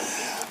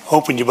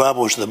Open your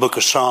Bibles to the book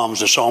of Psalms,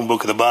 the song book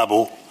of the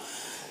Bible.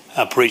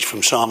 I preached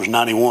from Psalms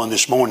 91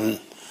 this morning.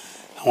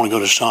 I want to go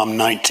to Psalm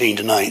 19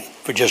 tonight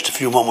for just a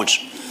few moments.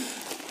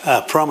 I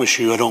promise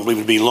you I don't believe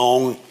it'll be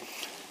long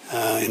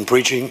in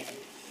preaching,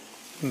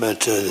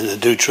 but I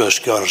do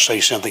trust God will say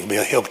something to be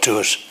a help to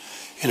us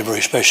in a very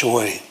special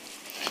way.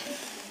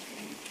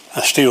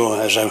 I still,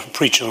 as I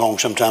preach along,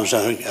 sometimes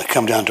I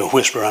come down to a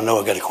whisper. I know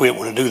I've got to quit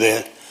when I do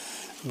that,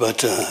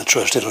 but I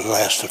trust it'll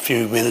last a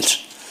few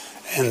minutes,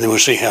 and then we'll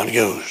see how it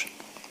goes.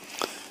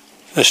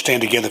 Let's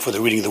stand together for the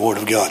reading of the Word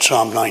of God,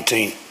 Psalm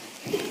 19.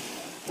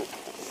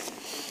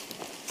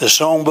 The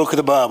song book of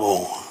the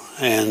Bible,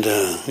 and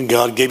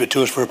God gave it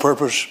to us for a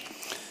purpose.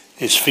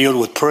 It's filled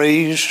with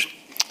praise,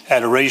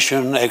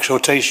 adoration,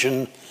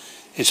 exhortation.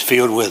 It's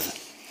filled with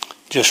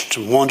just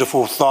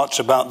wonderful thoughts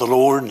about the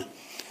Lord.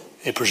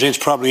 It presents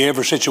probably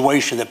every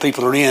situation that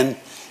people are in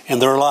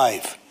their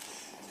life.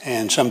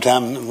 And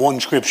sometimes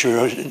one scripture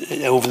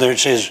over there, it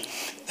says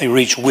they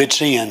reach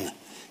wit's end.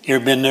 You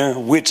ever been there?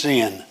 Wit's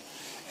end.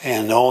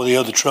 And all the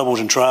other troubles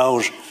and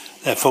trials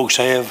that folks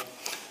have.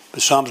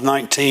 But Psalms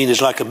 19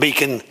 is like a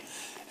beacon,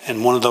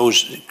 and one of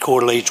those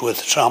correlates with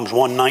Psalms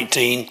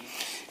 119.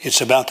 It's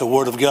about the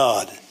Word of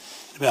God,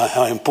 about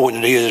how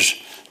important it is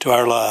to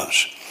our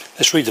lives.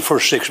 Let's read the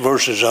first 6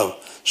 verses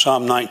of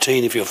Psalm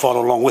 19, if you'll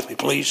follow along with me,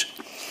 please.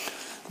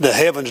 The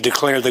heavens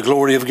declare the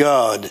glory of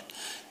God,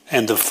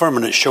 and the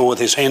firmament showeth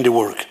his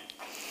handiwork.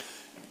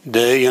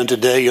 Day unto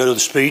day uttereth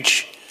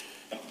speech,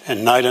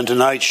 and night unto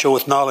night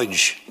showeth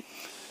knowledge.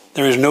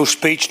 There is no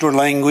speech nor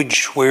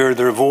language where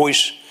their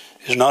voice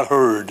is not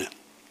heard.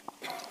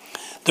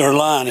 Their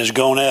line is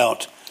gone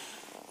out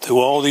through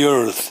all the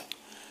earth,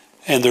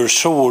 and their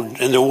sword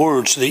and their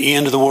words to the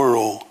end of the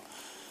world.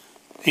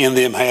 In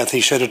them hath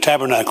he set a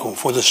tabernacle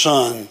for the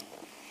sun,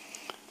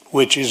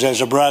 which is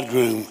as a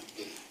bridegroom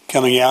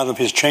coming out of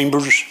his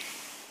chambers,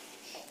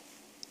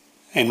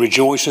 and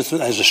rejoiceth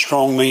as a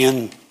strong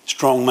man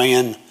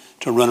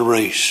to run a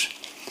race.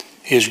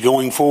 His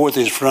going forth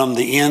is from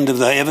the end of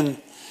the heaven,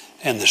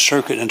 and the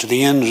circuit unto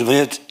the ends of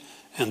it,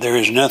 and there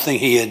is nothing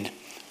hid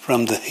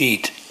from the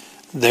heat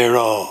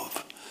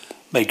thereof.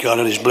 May God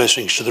add his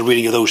blessings to the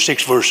reading of those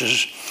 6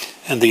 verses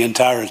and the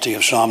entirety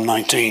of Psalm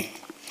 19.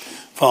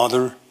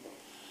 Father,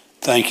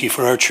 thank you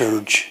for our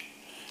church.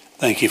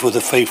 Thank you for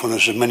the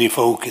faithfulness of many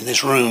folk in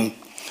this room.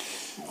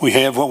 We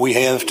have what we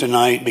have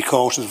tonight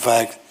because of the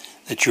fact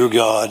that you're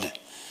God.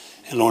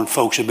 And Lord,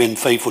 folks have been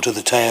faithful to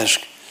the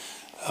task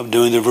of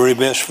doing their very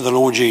best for the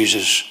Lord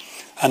Jesus.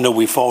 I know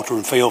we falter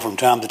and fail from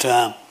time to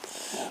time,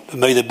 but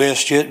may the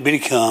best yet be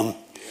to come.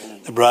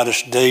 The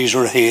brightest days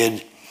are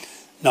ahead,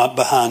 not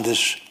behind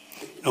us.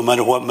 No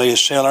matter what may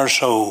assail our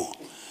soul,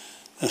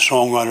 the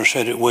songwriter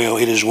said it well.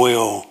 It is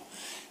well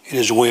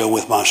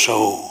with my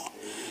soul.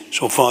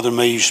 So, Father,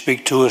 may you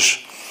speak to us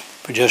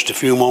for just a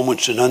few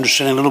moments and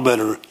understand a little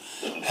better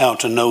how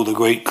to know the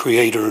great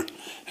Creator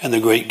and the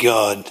great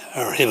God,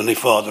 our Heavenly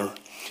Father.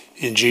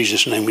 In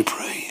Jesus' name we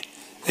pray.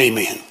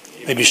 Amen.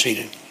 You may be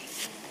seated.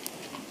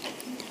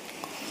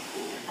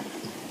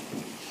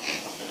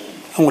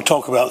 I'm going to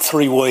talk about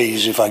 3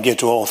 ways, if I get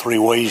to all 3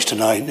 ways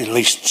tonight, at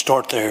least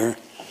start there.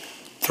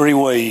 3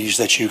 ways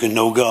that you can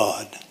know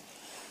God.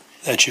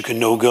 That you can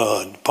know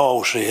God.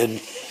 Paul said in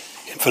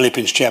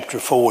Philippians chapter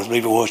 4, I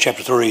believe it was,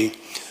 chapter 3,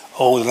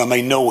 oh, that I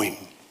may know him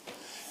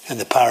and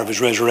the power of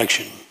his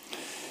resurrection.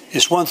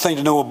 It's one thing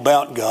to know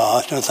about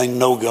God, another thing to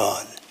know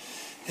God.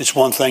 It's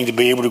one thing to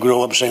be able to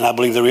grow up saying, I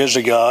believe there is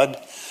a God,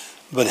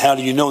 but how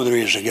do you know there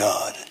is a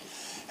God?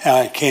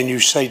 How can you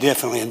say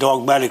definitely and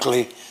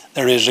dogmatically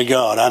there is a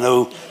God? I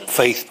know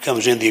faith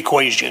comes in the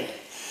equation,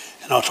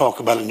 and I'll talk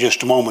about it in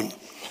just a moment.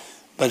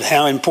 But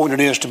how important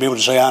it is to be able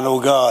to say, I know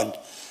God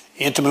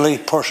intimately,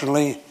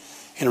 personally,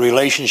 in a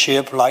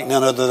relationship like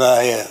none other that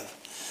I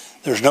have.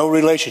 There's no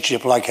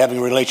relationship like having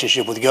a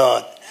relationship with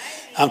God.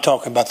 I'm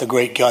talking about the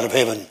great God of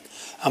heaven.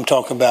 I'm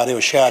talking about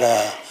El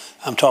Shaddai.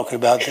 I'm talking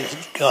about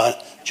the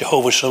God,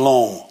 Jehovah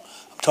Shalom.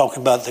 I'm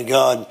talking about the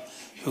God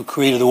who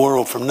created the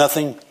world from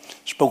nothing,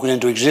 spoke it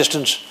into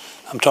existence.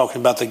 I'm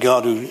talking about the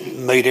God who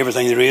made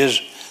everything there is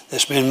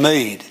that's been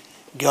made.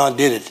 God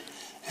did it.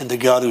 And the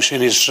God who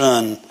sent his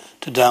Son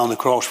to die on the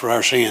cross for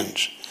our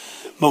sins.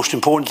 Most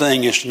important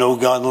thing is to know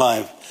God in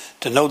life.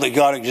 To know that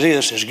God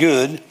exists is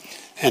good,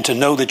 and to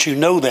know that you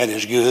know that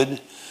is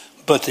good.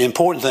 But the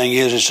important thing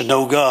is to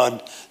know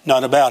God,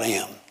 not about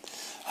him.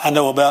 I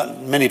know about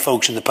many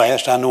folks in the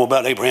past. I know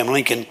about Abraham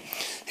Lincoln.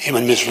 Him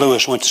and Miss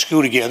Lewis went to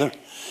school together.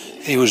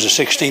 He was the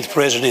 16th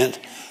president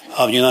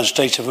of the United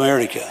States of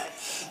America.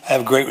 I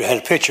had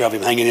a picture of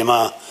him hanging in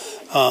my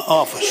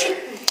office.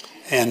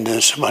 And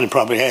somebody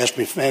probably asked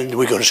me, did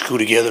we go to school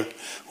together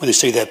when they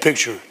see that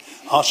picture?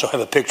 I also have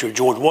a picture of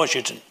George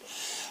Washington.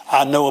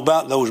 I know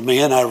about those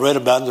men. I read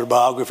about their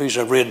biographies.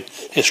 I've read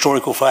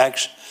historical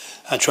facts.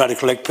 I try to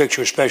collect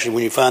pictures, especially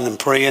when you find them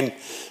praying.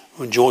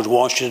 When George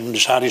Washington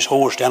beside his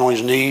horse, down on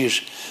his knees.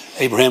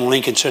 Abraham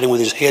Lincoln sitting with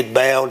his head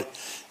bowed.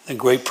 The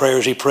great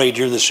prayers he prayed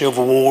during the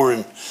Civil War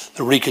and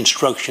the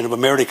reconstruction of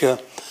America.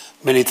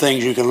 Many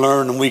things you can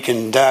learn and we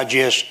can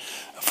digest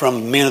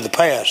from men of the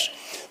past.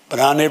 But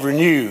I never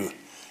knew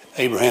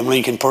Abraham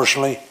Lincoln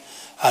personally.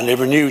 I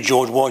never knew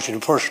George Washington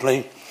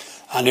personally.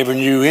 I never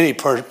knew any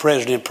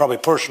president probably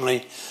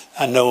personally.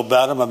 I know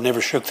about them. I've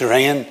never shook their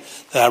hand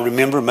that I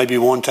remember, maybe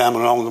one time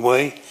along the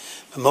way.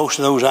 But most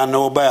of those I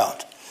know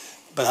about.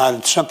 But I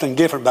had something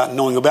different about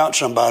knowing about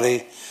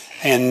somebody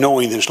and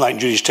knowing this, like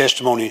Judy's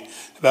testimony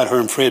about her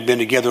and Fred being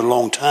together a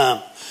long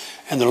time.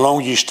 And the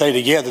longer you stay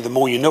together, the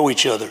more you know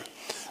each other.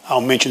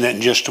 I'll mention that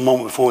in just a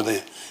moment before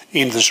the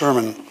end of the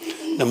sermon.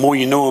 The more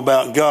you know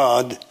about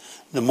God,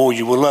 the more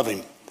you will love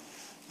him.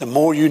 The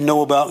more you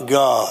know about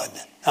God.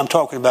 I'm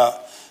talking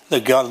about the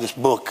God of this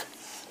book.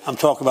 I'm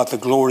talking about the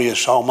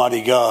glorious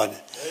Almighty God.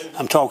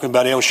 I'm talking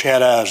about El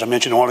Shaddai, as I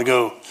mentioned a while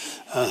ago.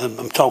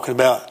 I'm talking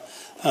about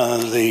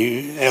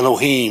the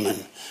Elohim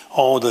and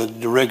all the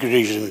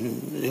directories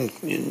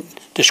and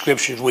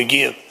descriptions we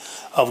give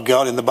of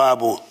God in the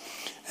Bible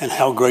and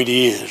how great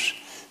he is.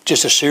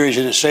 Just a series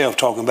in itself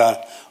talking about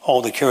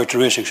all the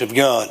characteristics of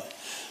God.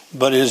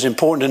 But it is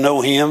important to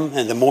know him,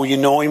 and the more you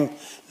know him,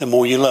 the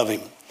more you love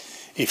him.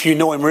 If you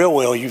know him real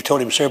well, you've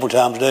told him several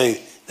times today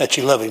that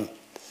you love him.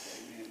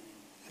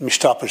 Let me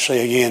stop and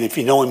say again, if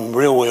you know him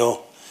real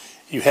well,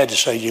 you had to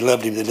say you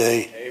loved him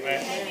today.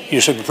 Amen. You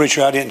said,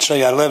 preacher, I didn't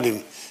say I loved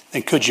him.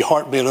 Then could your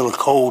heart be a little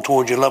cold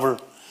towards your lover?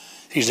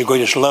 He's the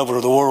greatest lover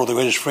of the world, the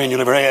greatest friend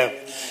you'll ever have,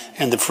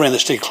 and the friend that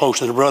sticks close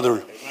to the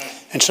brother. Amen.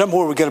 And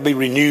somewhere we've got to be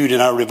renewed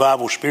in our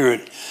revival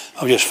spirit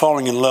of just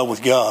falling in love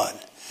with God.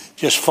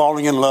 Just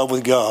falling in love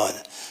with God.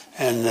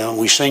 And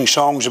we sing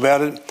songs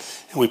about it,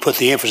 and we put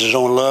the emphasis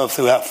on love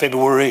throughout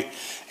February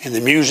in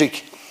the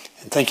music,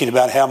 and thinking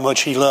about how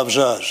much he loves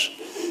us.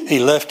 He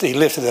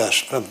lifted us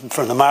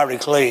from the miry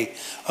clay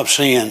of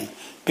sin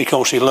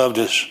because he loved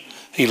us.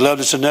 He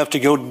loved us enough to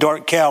go to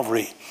dark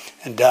Calvary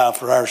and die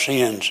for our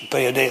sins and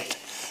pay a debt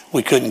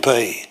we couldn't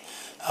pay.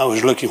 I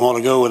was looking a while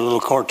ago at a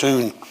little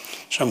cartoon.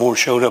 Someone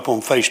showed up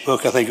on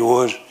Facebook, I think it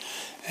was,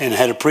 and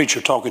had a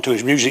preacher talking to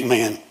his music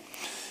man.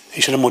 He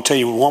said, I'm going to tell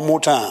you one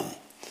more time.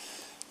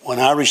 When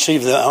I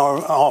receive the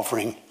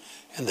offering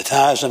and the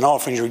tithes and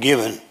offerings are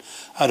given,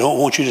 I don't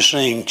want you to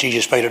sing,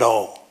 Jesus paid it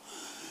all.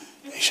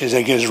 He says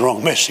that gives the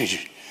wrong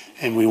message,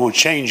 and we won't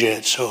change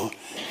that. So,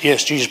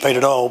 yes, Jesus paid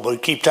it all,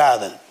 but keep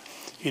tithing.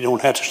 You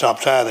don't have to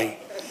stop tithing.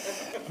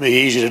 It'd be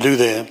easy to do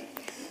that.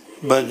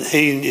 But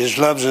he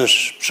loves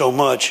us so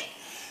much,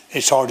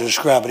 it's hard to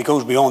describe. But it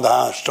goes beyond the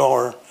highest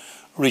star,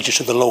 reaches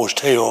to the lowest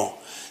hell.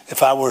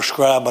 If I were a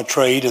scribe by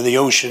trade and the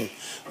ocean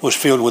was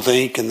filled with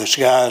ink and the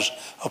skies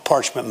of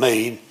parchment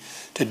made,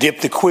 to dip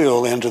the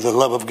quill into the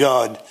love of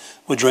God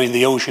would drain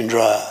the ocean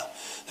dry.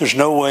 There's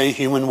no way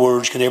human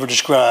words can ever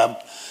describe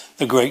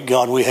the great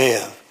God we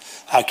have.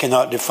 I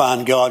cannot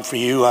define God for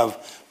you. I've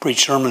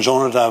preached sermons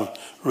on it. I've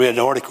read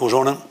articles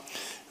on it.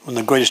 One of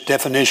the greatest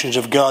definitions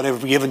of God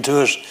ever given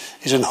to us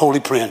is in Holy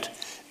Print.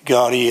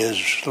 God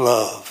is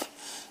love.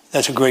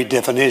 That's a great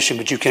definition,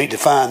 but you can't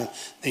define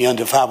the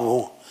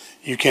undefinable.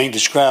 You can't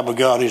describe a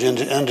God who's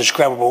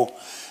indescribable.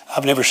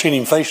 I've never seen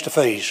him face to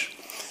face.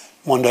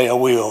 One day I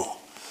will.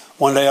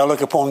 One day I'll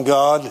look upon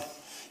God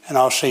and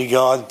I'll see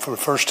God for the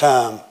first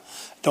time.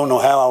 Don't know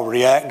how I'll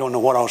react. Don't know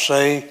what I'll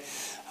say.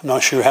 I'm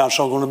not sure how it's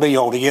all going to be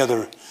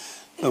altogether.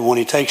 But when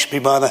he takes me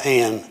by the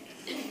hand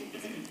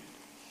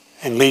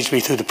and leads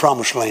me through the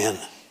promised land,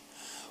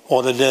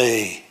 what a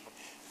day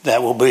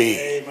that will be.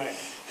 Amen.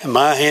 And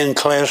my hand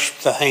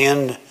clasps the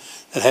hand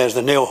that has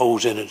the nail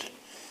holes in it.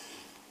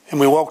 And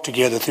we walk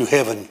together through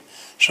heaven.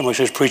 Somebody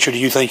says, preacher, do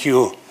you think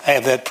you'll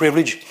have that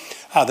privilege?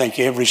 I think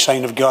every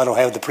saint of God will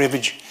have the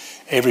privilege.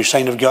 Every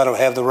saint of God will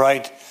have the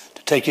right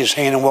to take his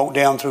hand and walk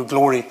down through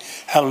glory,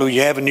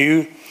 Hallelujah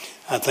Avenue.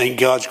 I think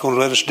God's going to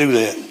let us do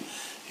that.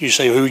 You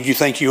say, who do you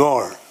think you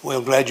are?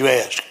 Well, glad you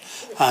asked.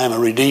 I am a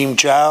redeemed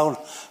child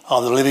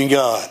of the living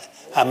God.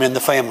 I'm in the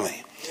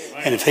family.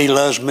 And if he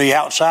loves me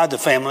outside the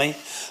family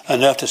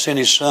enough to send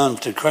his son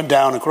to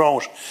die on the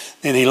cross,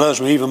 then he loves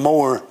me even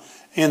more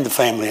in the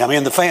family. I'm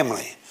in the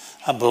family.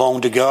 I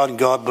belong to God and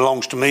God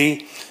belongs to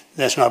me.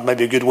 That's not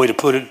maybe a good way to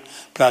put it,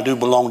 but I do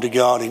belong to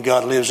God and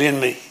God lives in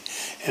me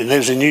and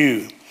lives in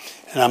you.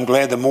 And I'm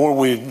glad the more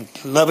we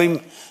love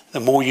him, the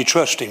more you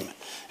trust him.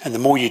 And the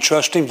more you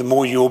trust him, the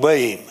more you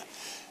obey him.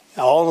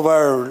 Now, all of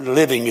our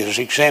living is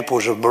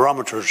examples of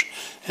barometers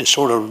and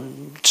sort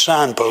of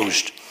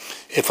signposts.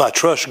 If I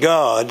trust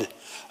God,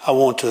 I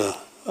want to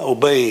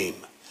obey him.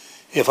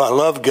 If I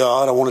love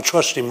God, I want to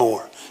trust him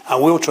more. I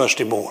will trust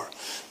him more.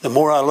 The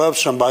more I love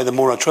somebody, the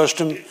more I trust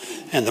him.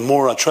 And the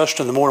more I trust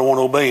him, the more I want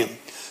to obey him.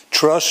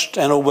 Trust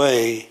and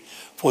obey,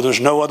 for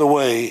there's no other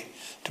way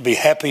to be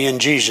happy in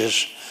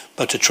Jesus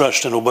but to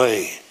trust and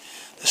obey.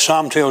 The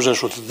Psalm tells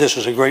us that this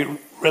is a great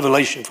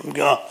revelation from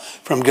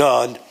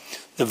God.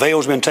 The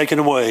veil's been taken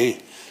away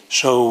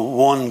so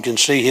one can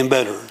see him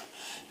better.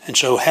 And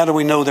so how do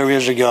we know there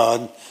is a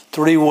God?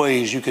 3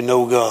 ways you can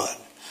know God.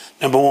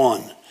 Number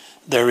 1,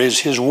 there is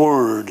his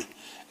word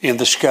in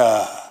the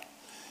sky.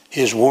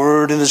 His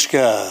word in the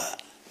sky.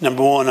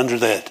 Number 1 under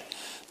that.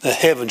 The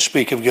heavens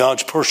speak of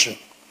God's person.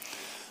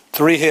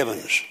 3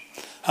 heavens.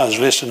 I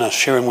was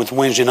sharing with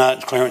Wednesday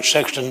night Clarence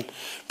Sexton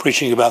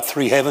preaching about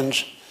 3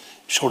 heavens.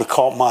 sort of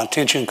caught my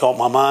attention, caught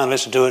my mind.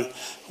 Listened to it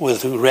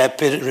with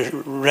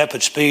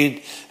rapid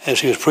speed as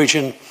he was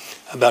preaching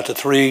about the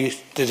three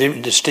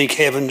distinct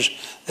heavens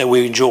that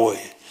we enjoy.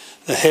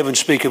 The heavens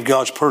speak of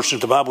God's person.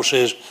 The Bible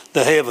says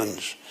the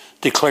heavens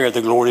declare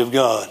the glory of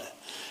God.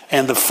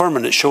 And the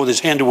firmament showeth his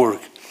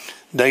handiwork.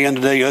 Day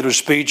unto day uttereth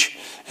speech,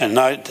 and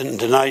night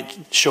unto night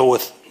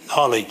showeth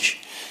knowledge.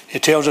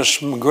 It tells us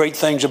some great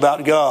things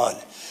about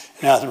God.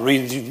 Now, to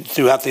read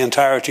throughout the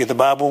entirety of the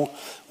Bible,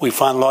 we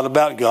find a lot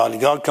about God.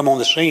 And God come on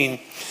the scene,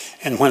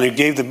 and when he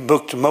gave the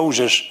book to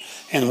Moses,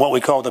 in what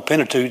we call the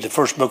Pentateuch, the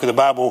first book of the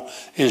Bible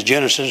is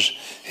Genesis.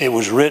 It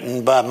was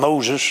written by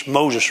Moses.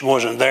 Moses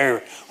wasn't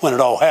there when it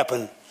all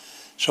happened,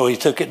 so he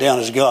took it down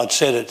as God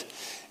said it.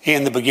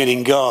 In the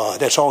beginning, God.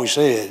 That's all he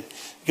said.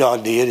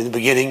 God did. In the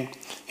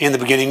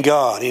beginning,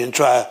 God. He didn't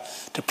try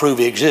to prove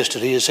he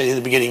existed. He just said, in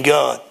the beginning,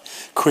 God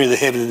created the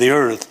heaven and the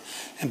earth.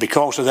 And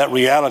because of that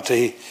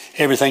reality,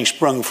 everything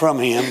sprung from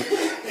him.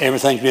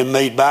 Everything's been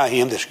made by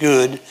him that's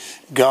good.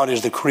 God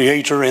is the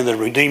creator and the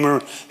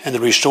redeemer and the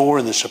restorer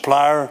and the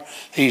supplier.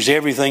 He's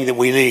everything that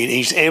we need.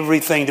 He's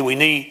everything that we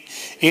need.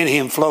 In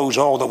him flows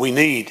all that we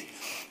need.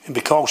 And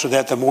because of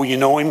that, the more you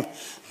know him,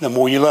 the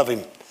more you love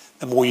him.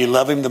 The more you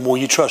love him, the more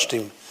you trust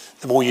him.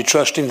 The more you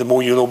trust him, the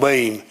more you'll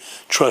obey him.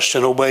 Trust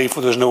and obey,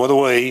 for there's no other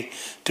way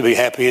to be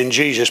happy in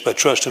Jesus but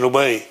trust and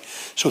obey.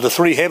 So the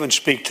three heavens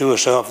speak to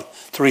us of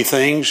three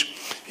things.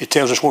 It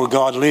tells us where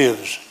God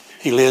lives.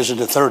 He lives in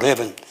the third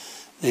heaven.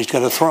 He's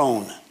got a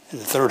throne in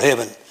the third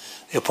heaven.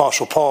 The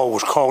Apostle Paul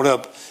was called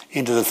up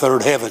into the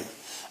third heaven.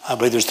 I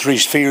believe there's three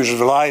spheres of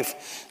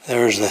life.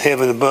 There's the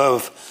heaven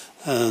above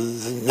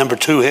the number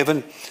 2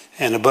 heaven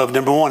and above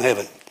number 1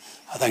 heaven.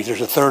 I think there's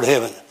a third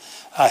heaven.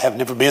 I have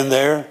never been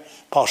there.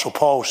 Apostle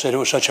Paul said it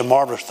was such a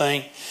marvelous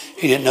thing.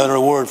 He didn't utter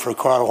a word for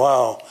quite a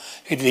while.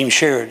 He didn't even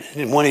share it.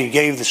 And when he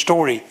gave the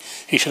story,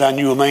 he said, I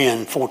knew a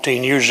man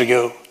 14 years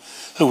ago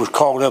who was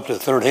called up to the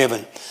third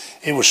heaven.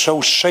 It was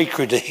so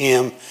sacred to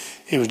him,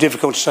 it was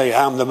difficult to say,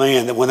 I'm the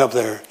man that went up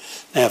there.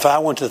 Now, if I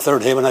went to the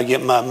third heaven, I'd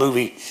get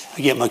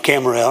my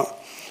camera out,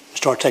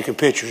 start taking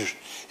pictures,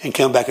 and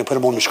come back and put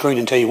them on the screen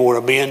and tell you where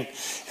I've been,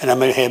 and I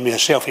may have me a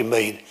selfie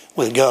made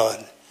with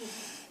God.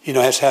 You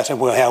know, that's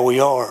how we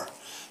are.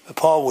 But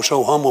Paul was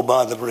so humbled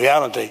by the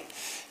reality,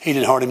 he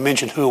didn't hardly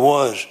mention who it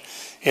was.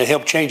 It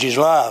helped change his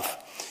life.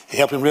 It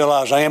helped him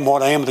realize I am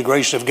what I am, the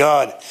grace of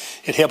God.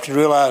 It helped him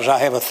realize I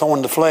have a thorn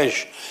in the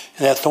flesh.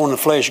 And that thorn in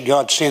the flesh,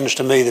 God sends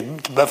to me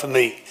to buffet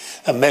me,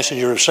 a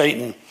messenger of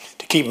Satan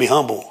to keep me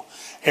humble.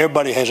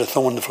 Everybody has a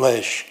thorn in the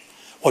flesh.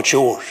 What's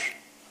yours?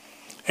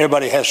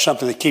 Everybody has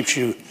something that keeps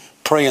you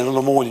praying a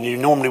little more than you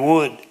normally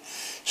would.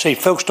 See,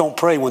 folks don't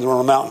pray when they're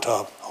on a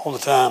mountaintop all the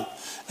time.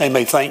 They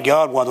may thank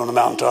God while they're on the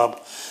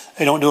mountaintop.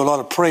 They don't do a lot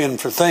of praying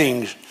for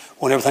things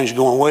when everything's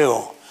going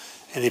well.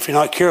 And if you're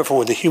not careful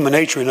with the human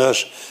nature in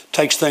us,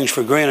 takes things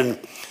for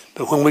granted.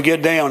 But when we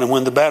get down and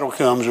when the battle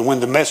comes and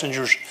when the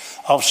messengers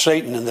of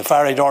Satan and the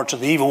fiery darts of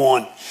the evil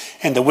one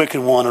and the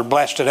wicked one are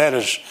blasted at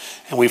us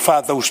and we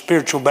fight those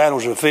spiritual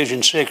battles of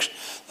Ephesians 6,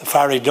 the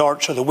fiery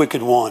darts of the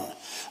wicked one,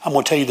 I'm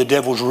going to tell you the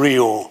devil's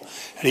real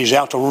and he's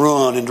out to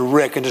run and to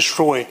wreck and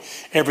destroy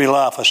every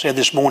life. I said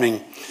this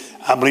morning,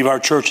 I believe our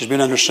church has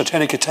been under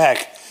satanic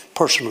attack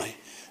personally.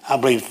 I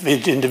believe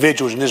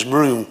individuals in this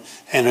room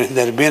and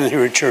that have been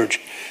here at church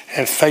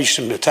have faced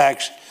some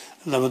attacks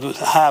with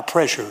high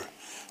pressure.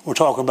 We're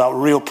talking about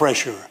real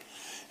pressure.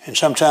 And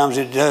sometimes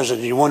it does,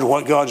 and you wonder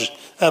what God's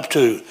up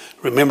to.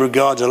 Remember,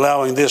 God's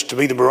allowing this to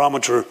be the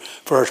barometer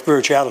for our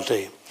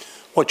spirituality.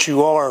 What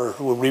you are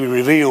will be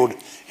revealed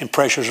in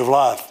pressures of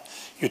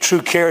life. Your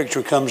true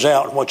character comes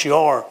out in what you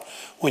are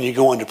when you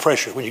go under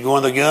pressure. When you go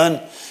under the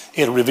gun,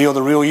 it'll reveal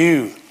the real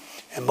you.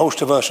 And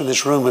most of us in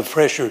this room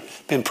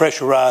have been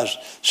pressurized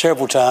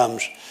several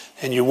times.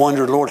 And you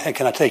wonder, Lord, how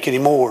can I take any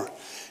more?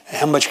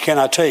 How much can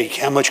I take?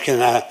 How much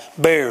can I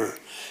bear?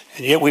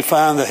 And yet we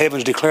find the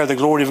heavens declare the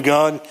glory of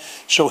God.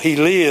 So he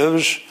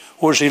lives.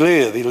 Where does he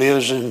live? He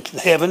lives in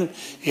heaven.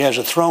 He has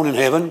a throne in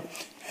heaven.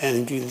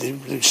 And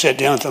he's set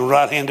down at the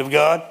right hand of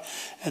God.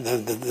 And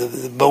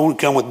the bold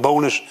come with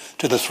boldness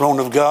to the throne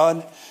of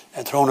God.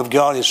 That throne of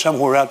God is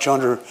somewhere out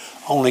yonder.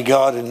 Only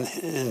God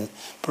and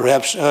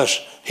perhaps us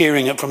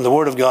hearing it from the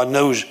Word of God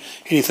knows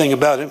anything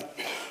about it.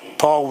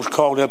 Paul was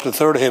called up to the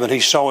third heaven. He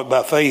saw it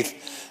by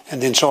faith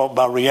and then saw it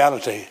by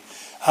reality.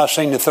 I've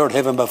seen the third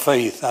heaven by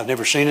faith. I've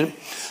never seen it.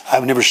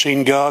 I've never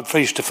seen God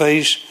face to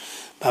face.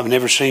 I've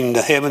never seen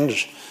the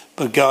heavens,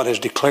 but God has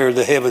declared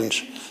the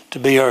heavens to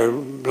be our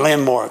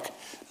landmark,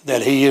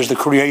 that he is the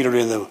creator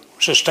and the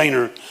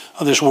sustainer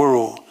of this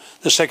world.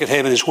 The second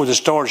heaven is where the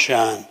stars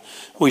shine.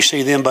 We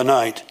see them by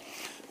night.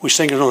 We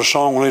sing a little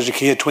song when I was a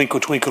kid, Twinkle,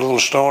 Twinkle, Little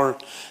Star,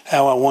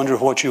 how I wonder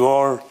what you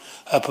are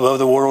up above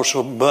the world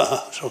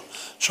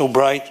so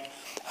bright.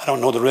 I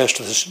don't know the rest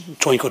of this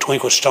Twinkle,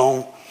 Twinkle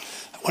song.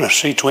 When I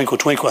see Twinkle,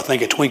 Twinkle, I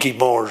think of Twinkie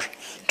bars,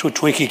 to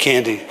Twinkie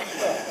candy.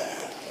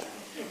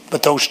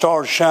 But those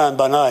stars shine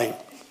by night.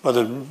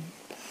 Brother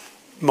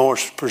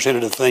Morris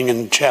presented a thing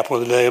in chapel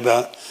the other day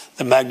about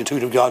the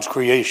magnitude of God's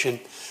creation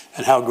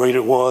and how great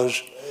it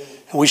was.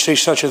 And we see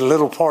such a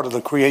little part of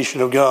the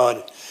creation of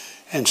God.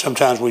 And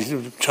sometimes we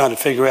try to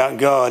figure out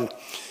God.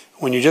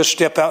 When you just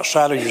step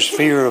outside of your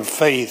sphere of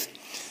faith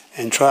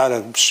and try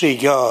to see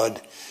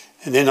God,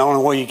 and then the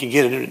only way you can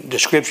get a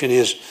description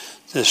is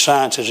the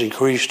science has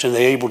increased and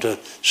they're able to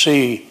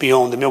see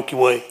beyond the Milky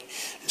Way,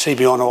 see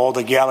beyond all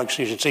the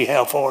galaxies and see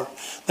how far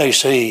they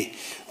see.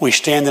 We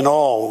stand in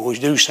awe. We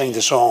do sing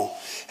the song,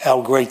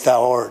 How Great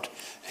Thou Art.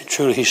 And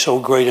truly He's so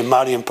great and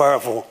mighty and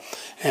powerful.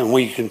 And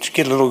we can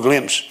get a little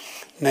glimpse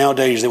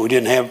nowadays that we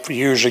didn't have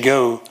years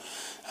ago.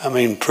 I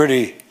mean,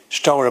 pretty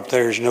star up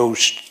there is no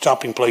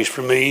stopping place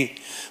for me.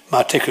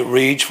 My ticket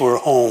reads for a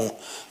home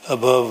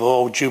above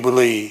all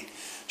jubilee.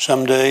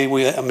 Someday,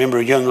 I remember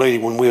a young lady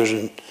when we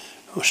was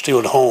still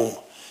at home.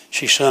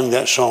 She sung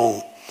that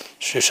song.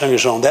 She sang a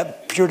song,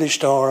 that pretty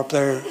star up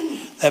there,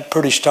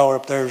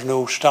 is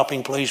no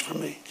stopping place for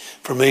me.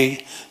 For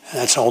me, and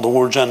that's all the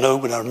words I know,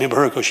 but I remember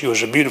her because she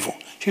was a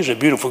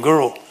beautiful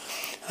girl.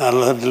 I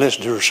loved to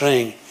listen to her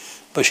sing.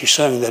 But she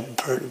sang that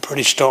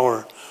pretty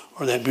star,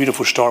 or that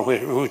beautiful star,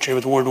 whichever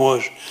the word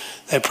was.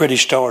 That pretty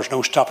star is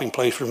no stopping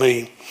place for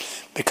me.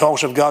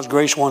 Because of God's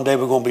grace, one day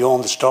we're going to be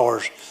on the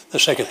stars, the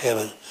second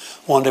heaven.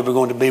 One day we're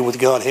going to be with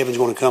God. Heaven's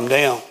going to come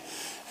down.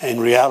 In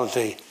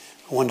reality,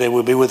 one day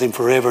we'll be with Him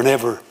forever and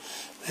ever.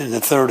 In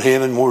the third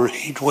heaven where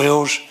He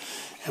dwells,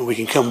 and we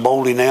can come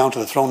boldly now to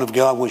the throne of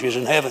God which is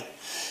in heaven.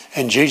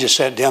 And Jesus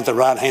sat down at the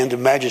right hand of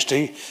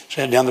majesty,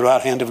 sat down at the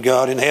right hand of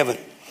God in heaven.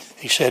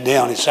 He sat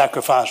down, His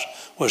sacrifice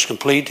was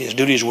complete, His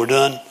duties were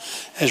done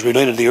as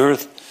related to the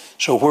earth.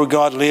 So where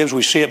God lives,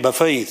 we see it by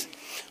faith.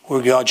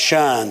 Where God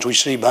shines, we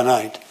see by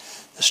night.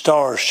 The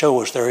stars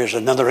show us there is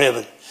another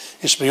heaven.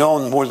 It's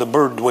beyond where the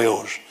bird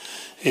dwells.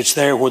 It's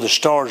there where the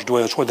stars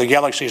dwell. It's where the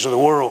galaxies of the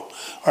world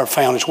are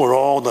found. It's where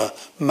all the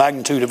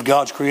magnitude of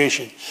God's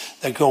creation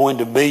that go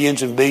into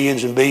billions and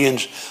billions and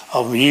billions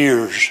of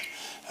years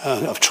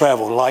of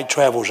travel. Light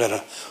travels at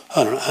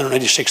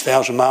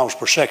 186,000 miles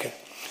per second.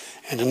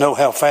 And to know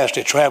how fast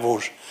it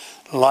travels,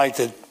 light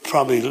that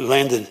probably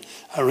landed,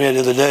 I read the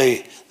other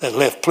day, that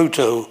left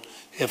Pluto,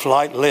 if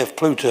light left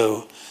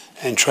Pluto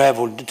and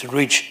traveled to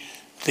reach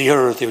the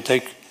Earth, it would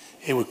take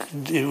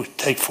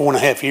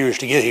 4.5 years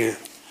to get here.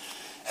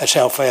 That's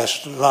how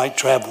fast light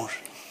travels.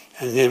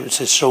 And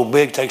it's so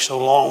big, it takes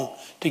so long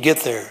to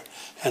get there.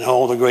 And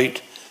all the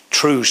great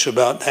truths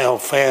about how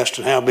fast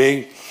and how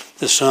big.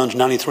 The sun's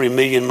 93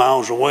 million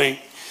miles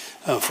away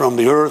from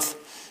the Earth.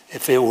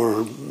 If it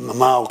were a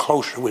mile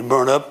closer, we'd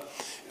burn up.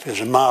 If it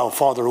was a mile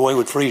farther away,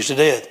 we'd freeze to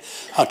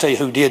death. I'll tell you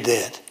who did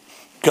that.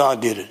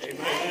 God did it.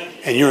 Amen.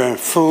 And you're a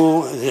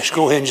fool. Just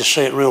go ahead and just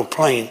say it real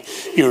plain.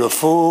 You're a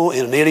fool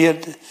and an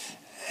idiot.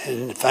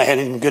 And if I had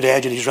any good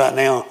adjectives right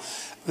now,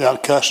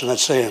 without cussing, I'd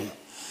say them.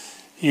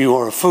 You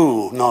are a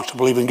fool not to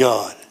believe in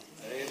God.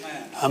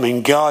 Amen. I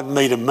mean, God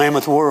made a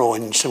mammoth world.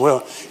 And you say,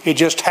 well, it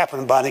just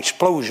happened by an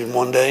explosion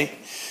one day.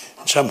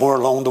 And somewhere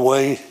along the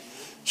way,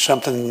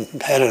 something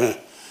had a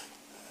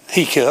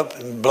hiccup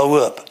and blew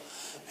up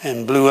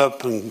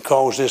and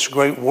caused this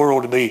great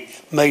world to be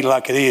made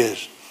like it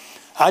is.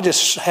 I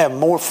just have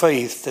more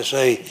faith to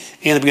say,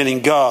 in the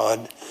beginning,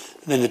 God,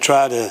 than to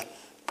try to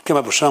come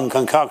up with some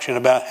concoction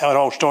about how it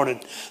all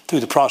started through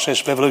the process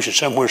of evolution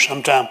somewhere,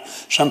 sometime,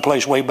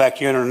 someplace way back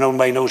here, and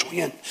nobody knows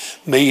when,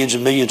 millions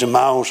and millions of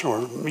miles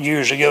or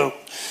years ago,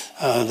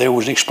 there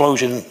was an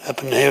explosion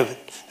up in the heaven,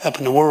 up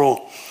in the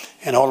world,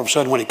 and all of a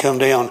sudden when it come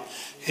down,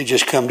 it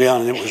just come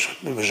down and it was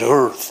the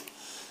earth.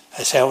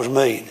 That's how it was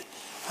made.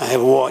 I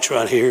have a watch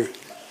right here,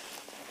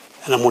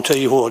 and I'm going to tell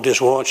you what, this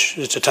watch,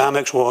 it's a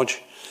Timex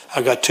watch.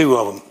 I got two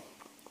of them,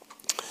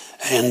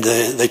 and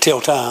they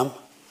tell time.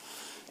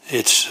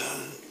 It's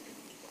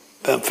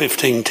about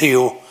 15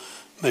 till,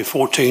 maybe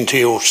 14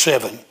 till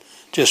 7,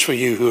 just for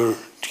you who are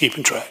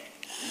keeping track.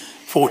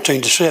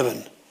 14 to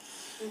 7,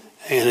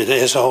 and it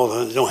has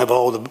they don't have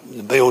all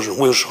the bells and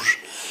whistles.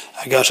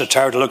 I got so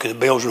tired of looking at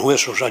bells and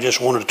whistles, I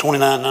just wanted a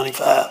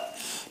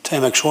 $29.95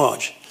 Timex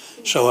watch.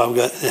 So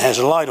it has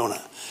a light on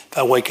it. If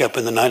I wake up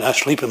in the night, I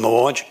sleep in my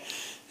watch.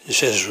 It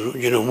says,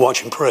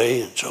 watch and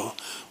pray, and so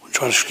I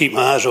try to keep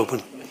my eyes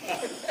open.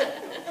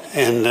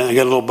 And I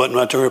got a little button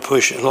right there,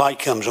 push, a light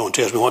comes on,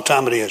 tells me what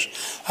time it is.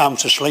 I'm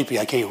so sleepy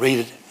I can't read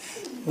it,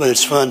 but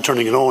it's fun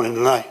turning it on in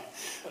the night.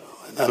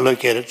 I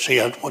look at it, see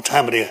what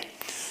time it is.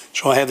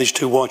 So I have these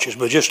two watches,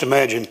 but just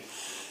imagine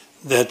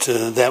that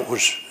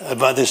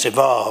this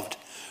evolved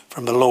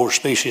from the lower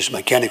species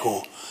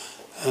mechanical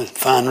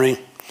finery.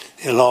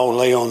 It'll all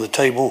lay on the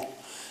table,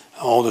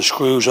 all the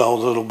screws, all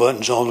the little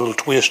buttons, all the little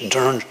twists and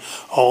turns,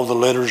 all the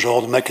letters,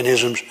 all the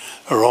mechanisms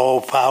are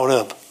all piled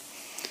up.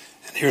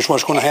 And here's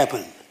what's going to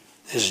happen.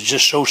 This is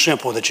just so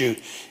simple that you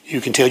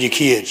can tell your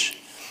kids.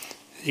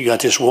 You got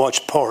this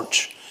watch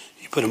parts.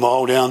 You put them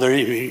all down there.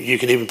 You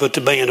can even put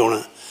the band on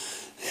it.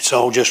 It's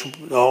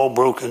all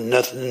broken.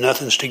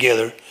 Nothing's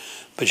together.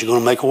 But you're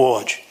going to make a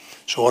watch.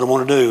 So what I'm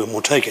going to do, I'm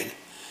going to take it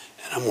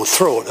and I'm going to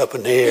throw it up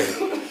in the air.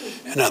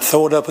 And I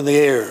throw it up in the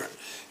air.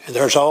 And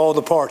there's all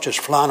the parts just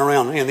flying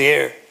around in the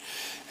air.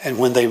 And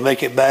when they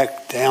make it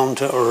back down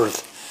to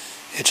earth,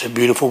 It's a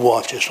beautiful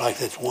watch, just like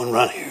that one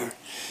right here.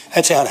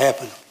 That's how it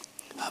happened.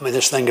 I mean,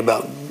 this thing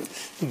about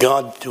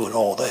God doing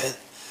all that,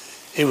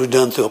 it was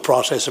done through a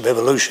process of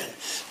evolution.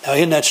 Now,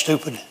 isn't that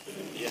stupid?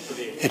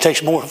 It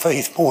takes more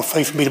faith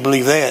for me to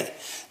believe that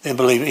than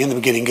believe in the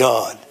beginning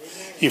God.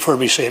 You've heard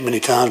me say it many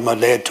times. My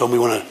dad told me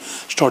when I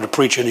started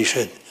preaching, he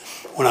said,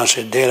 when I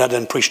said, Dad, I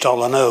done preached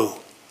all I know.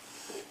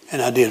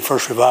 And I did.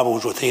 First revival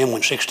was with him,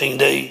 went 16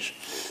 days.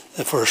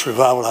 The first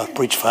revival, I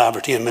preached 5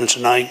 or 10 minutes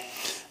a night.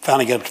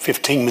 Finally got up to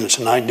 15 minutes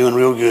a night, doing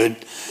real good.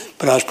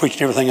 But I was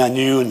preaching everything I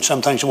knew and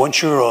some things I wasn't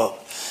sure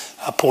of.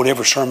 I pulled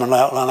every sermon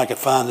outline I could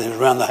find that was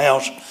around the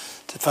house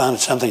to find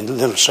something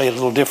to say it a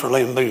little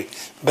differently and maybe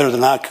better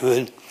than I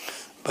could.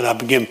 But I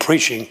began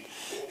preaching,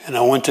 and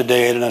I went to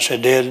Dad and I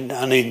said, Dad,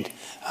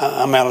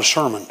 I'm out of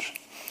sermons.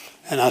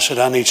 And I said,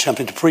 I need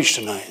something to preach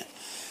tonight.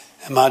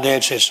 And my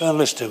dad said, son,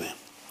 listen to me.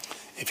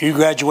 If you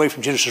graduate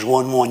from Genesis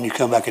 1:1, you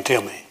come back and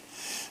tell me.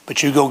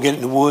 But you go get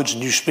in the woods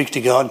and you speak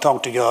to God and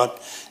talk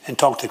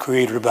to the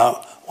Creator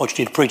about what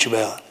you need to preach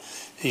about.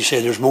 He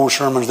said, there's more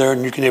sermons there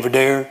than you can ever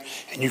dare,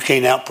 and you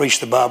can't out-preach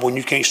the Bible, and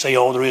you can't say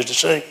all there is to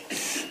say.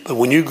 But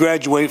when you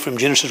graduate from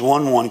Genesis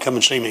 1:1, come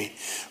and see me.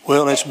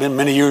 Well, that's been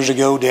many years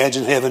ago. Dad's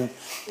in heaven,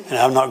 and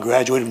I've not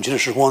graduated from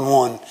Genesis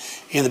 1:1.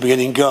 In the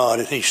beginning, God,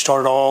 and He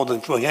started all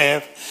that we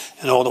have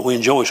and all that we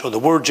enjoy. So the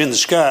Word's in the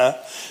sky.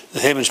 The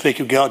heavens speak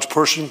of God's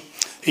person.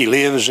 He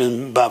lives,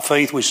 and by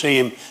faith we see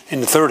Him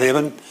in the third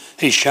heaven.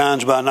 He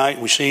shines by night.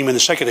 We see Him in the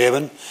second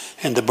heaven.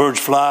 And the birds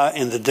fly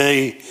in the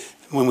day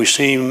when we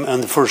see Him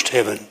in the first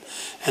heaven.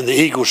 And the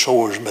eagle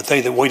soars, but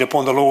they that wait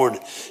upon the Lord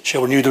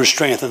shall renew their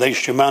strength, and they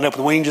shall mount up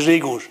with wings as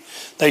eagles.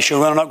 They shall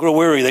run and not grow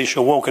weary. They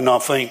shall walk and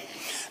not faint.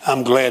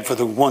 I'm glad for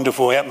the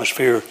wonderful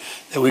atmosphere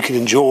that we can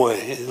enjoy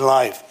in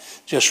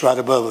life just right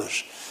above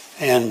us.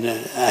 And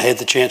I had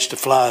the chance to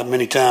fly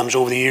many times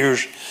over the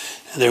years.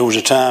 And there was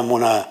a time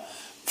when I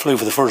flew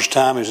for the first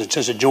time. It was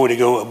just a joy to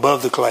go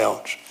above the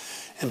clouds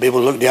and be able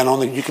to look down on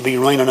them. You could be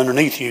raining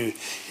underneath you.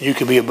 You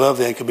could be above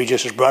that. It could be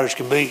just as bright as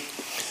can be.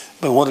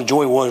 But what a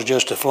joy it was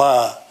just to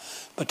fly.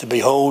 But to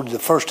behold the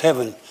first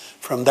heaven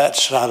from that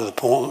side of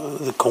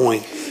the coin,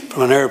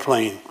 from an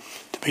airplane.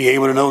 To be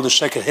able to know the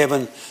second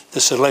heaven,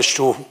 the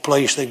celestial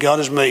place that God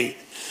has made.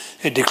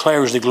 It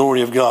declares the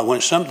glory of God.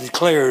 When something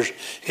declares,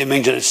 it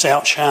means that it's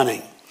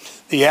outshining.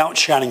 The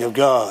outshining of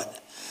God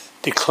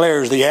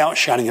declares the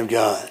outshining of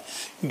God.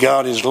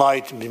 God is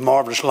light,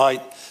 marvelous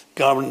light,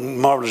 God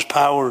marvelous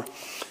power.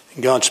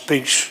 God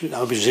speaks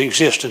of His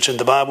existence in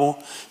the Bible,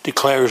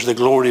 declares the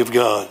glory of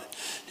God.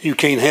 You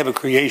can't have a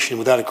creation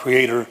without a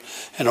creator,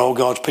 and all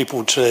God's people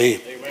would say,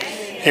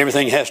 amen.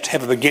 Everything has to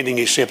have a beginning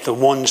except the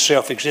one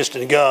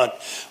self-existent God.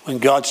 When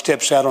God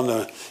steps out on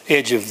the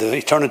edge of the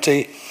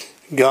eternity,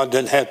 God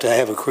doesn't have to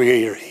have a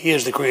creator. He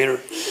is the creator.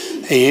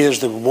 He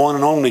is the one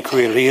and only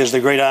creator. He is the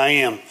great I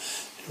am.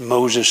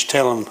 Moses,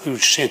 tell him who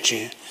sent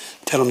you.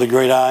 Tell him the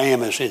great I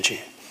am has sent you.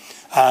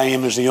 I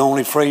am is the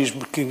only phrase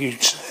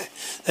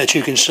that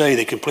you can say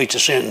that completes a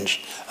sentence.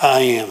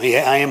 I am.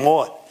 I am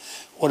what?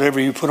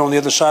 Whatever you put on the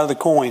other side of the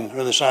coin or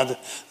the other side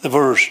of the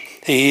verse,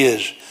 He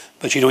is.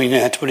 But you don't even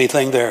have to put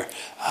anything there.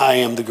 I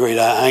am the great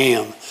I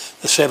am.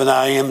 The 7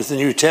 I ams of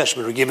the New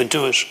Testament are given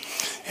to us.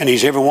 And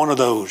He's every one of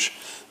those.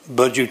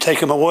 But you take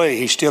Him away,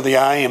 He's still the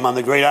I am. I'm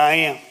the great I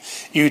am.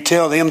 You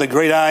tell them the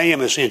great I am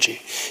has sent you.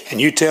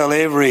 And you tell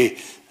every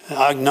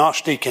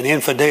agnostic and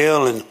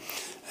infidel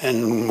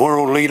and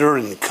world leader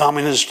and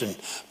communist and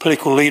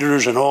political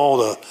leaders and all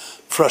the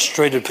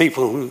frustrated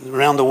people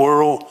around the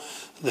world,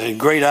 the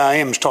great I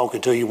am is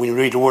talking to you when you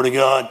read the Word of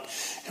God.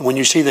 And when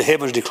you see the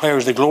heavens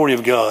declares the glory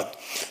of God.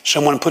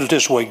 Someone put it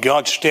this way,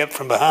 God stepped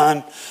from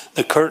behind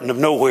the curtain of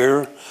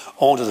nowhere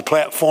onto the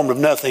platform of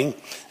nothing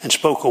and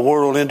spoke a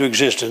world into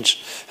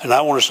existence. And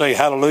I want to say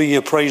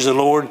hallelujah, praise the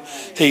Lord.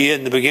 He,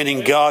 in the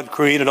beginning, God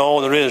created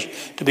all there is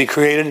to be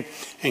created.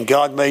 And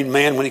God made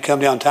man when He come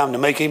down time to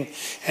make him.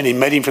 And He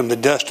made him from the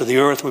dust of the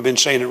earth. We've been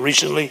saying it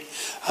recently.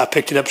 I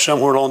picked it up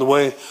somewhere along the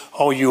way.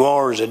 All you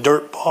are is a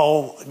dirt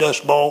ball, a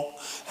dust ball.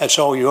 That's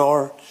all you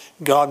are.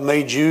 God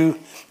made you,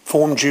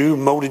 formed you,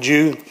 molded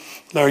you.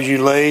 There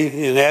you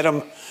lay in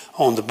Adam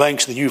on the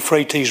banks of the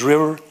Euphrates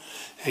River.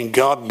 And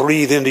God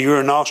breathed into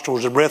your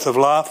nostrils the breath of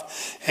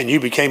life. And you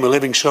became a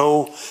living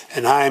soul.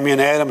 And I am in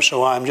Adam,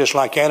 so I am just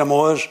like Adam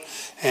was.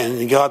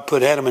 And God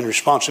put Adam in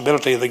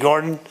responsibility of the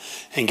garden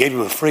and gave him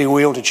a free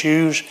will to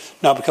choose.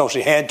 Not because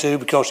he had to,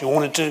 because he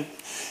wanted to.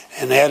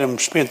 And Adam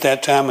spent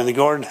that time in the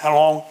garden. How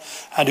long?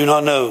 I do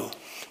not know.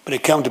 But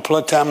it come to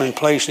flood time and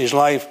place in his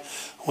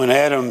life when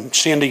Adam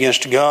sinned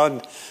against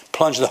God,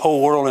 plunged the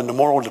whole world into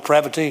moral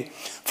depravity.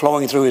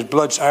 Flowing through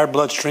our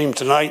bloodstream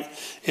tonight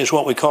is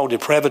what we call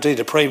depravity,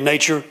 depraved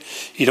nature.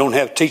 You don't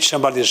have to teach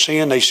somebody to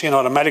sin. They sin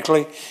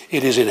automatically.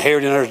 It is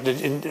inherited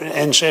in our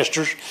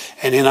ancestors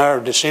and in our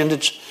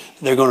descendants.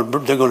 They're going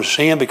to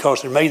sin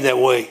because they're made that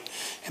way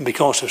and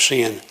because of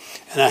sin.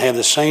 And I have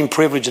the same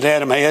privilege that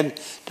Adam had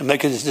to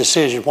make a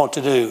decision what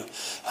to do.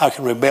 I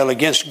can rebel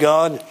against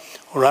God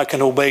or I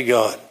can obey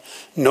God.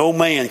 No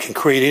man can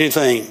create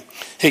anything.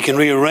 He can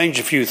rearrange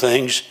a few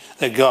things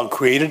that God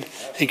created.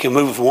 He can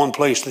move it from one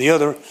place to the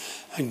other.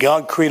 And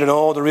God created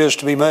all there is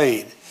to be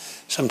made.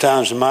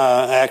 Sometimes in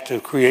my act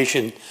of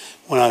creation,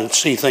 when I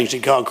see things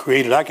that God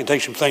created, I can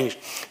take some things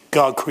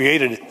God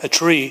created, a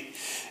tree,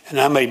 and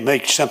I may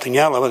make something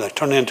out of it. I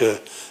turn it into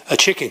a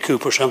chicken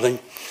coop or something.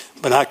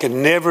 But I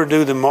can never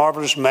do the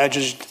marvelous,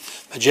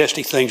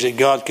 majestic things that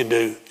God can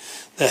do.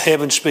 The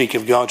heavens speak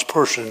of God's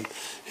person,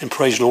 and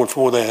praise the Lord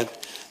for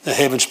that. The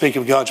heavens speak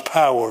of God's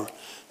power,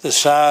 the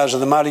size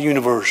of the mighty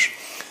universe.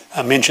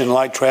 I mentioned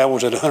light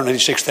travels at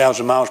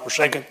 186,000 miles per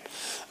second.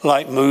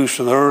 Light moves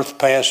from the earth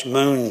past the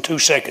moon in 2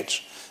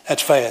 seconds.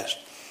 That's fast.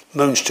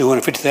 Moon's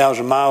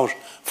 250,000 miles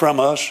from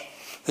us.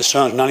 The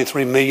sun's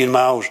 93 million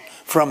miles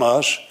from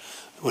us.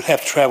 We'd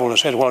have to travel, I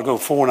said a while ago,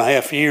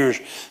 4.5 years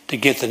to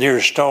get the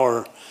nearest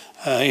star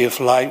if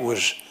light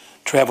was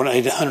traveling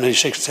at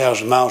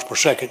 186,000 miles per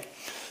second.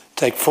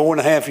 Take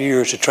 4.5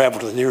 years to travel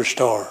to the nearest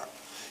star.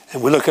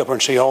 And we look up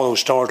and see all those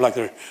stars like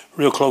they're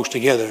real close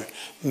together.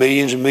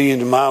 Millions and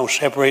millions of miles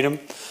separate them.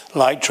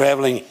 Light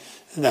traveling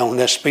on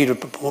that speed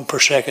per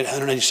second,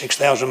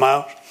 186,000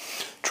 miles.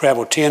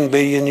 Travel 10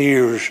 billion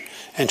years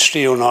and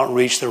still not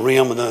reach the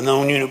rim of the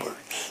known universe.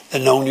 The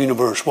known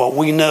universe, what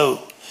we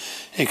know.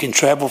 It can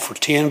travel for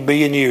 10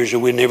 billion years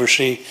and we never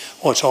see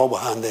what's all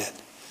behind that.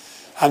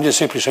 I'm just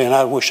simply saying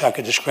I wish I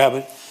could describe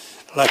it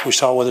like we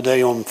saw the other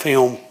day on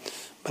film.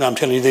 But I'm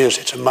telling you this,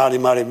 it's a mighty,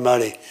 mighty,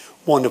 mighty,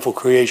 wonderful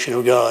creation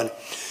of God.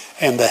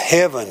 And the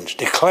heavens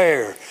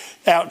declare,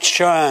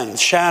 shine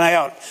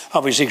out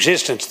of his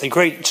existence, the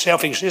great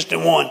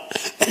self-existent one.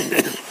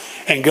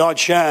 And God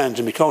shines,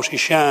 and because he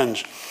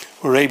shines,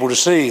 we're able to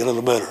see a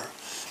little better.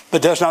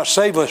 But it does not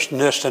save us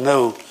just to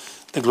know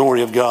the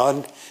glory of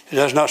God. It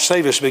does not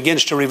save us. It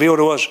begins to reveal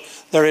to us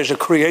there is a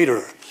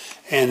creator.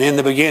 And in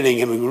the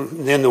beginning,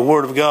 and then the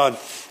Word of God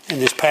in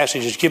this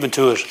passage is given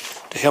to us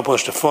to help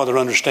us to further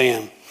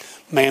understand.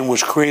 Man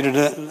was created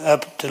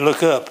up to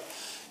look up.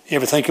 You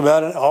ever think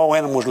about it? All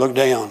animals look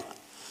down.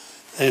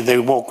 They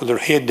walk with their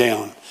head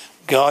down.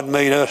 God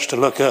made us to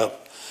look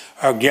up.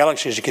 Our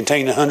galaxies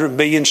contain 100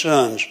 billion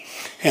suns,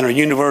 and our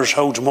universe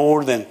holds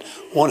more than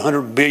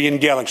 100 billion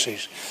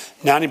galaxies.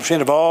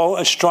 90% of all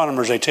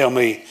astronomers, they tell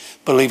me,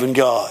 believe in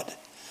God.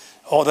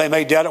 Oh, they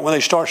may doubt it when they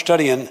start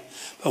studying.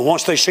 But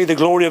once they see the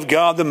glory of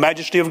God, the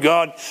majesty of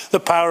God, the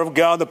power of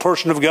God, the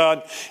person of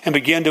God, and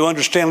begin to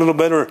understand a little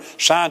better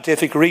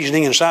scientific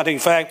reasoning and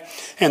scientific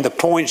fact and the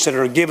points that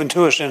are given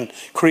to us in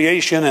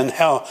creation and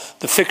how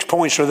the fixed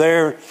points are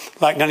there,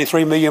 like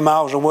 93 million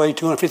miles away,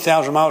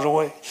 250,000 miles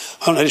away,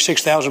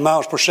 186,000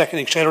 miles per second,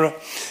 etc.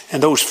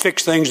 And those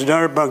fixed things that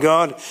are by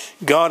God,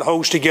 God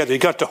holds together. He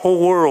got the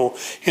whole world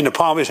in the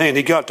palm of his hand.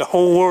 He got the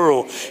whole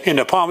world in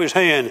the palm of his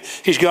hand.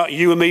 He's got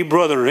you and me,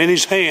 brother, in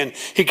his hand.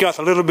 He got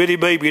the little bitty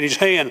baby in his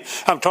hand.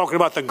 I'm talking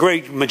about the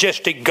great,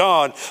 majestic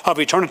God of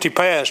eternity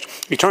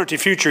past, eternity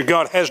future.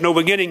 God has no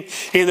beginning.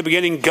 In the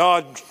beginning,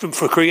 God,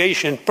 for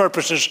creation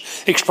purposes,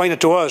 explained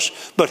it to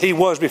us. But he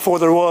was before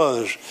there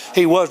was.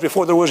 He was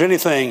before there was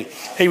anything.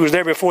 He was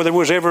there before there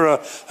was ever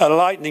a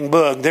lightning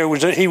bug.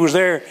 He was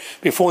there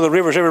before the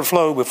rivers ever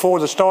flowed, before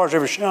the stars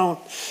ever shone.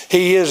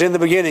 He is in the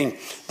beginning.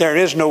 There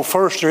is no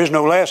first, there is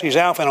no last. He's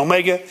Alpha and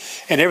Omega.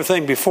 And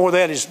everything before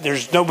that,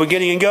 there's no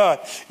beginning in God.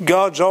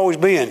 God's always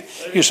been.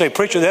 You say,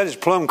 preacher, that is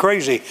plumb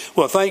crazy.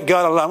 Well, thank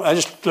God.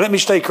 Let me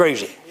stay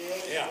crazy.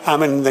 I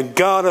mean, the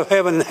God of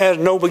heaven has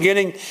no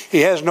beginning.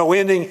 He has no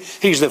ending.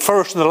 He's the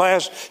first and the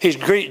last. He's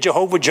great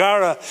Jehovah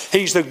Jireh.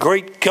 He's the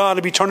great God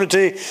of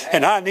eternity.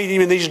 And I need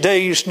him in these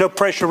days, no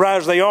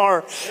pressurized they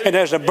are. And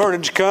as the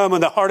burdens come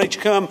and the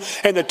heartaches come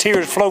and the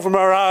tears flow from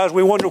our eyes,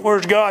 we wonder,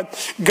 where's God?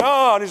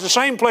 God is the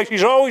same place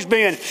he's always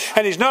been.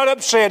 And he's not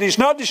upset. He's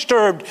not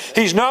disturbed.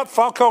 He's not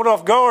caught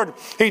off guard.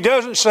 He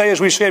doesn't say, as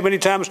we said many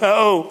times,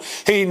 uh-oh.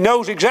 He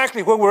knows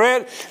exactly where we're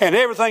at, and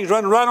everything's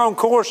running right on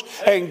course,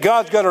 and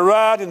God's got a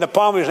ride in the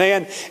palm of his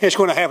hand. It's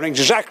going to happen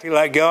exactly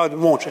like God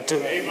wants it to.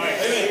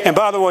 Amen. And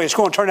by the way, it's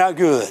going to turn out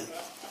good.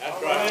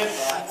 That's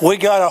right. We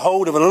got a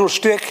hold of a little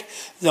stick.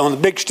 On the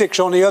big stick's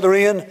on the other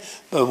end.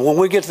 But when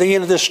we get to the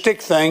end of this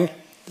stick thing,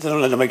 that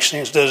doesn't make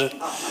sense, does it?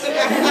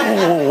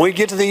 When we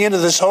get to the end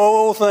of this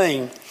whole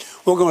thing,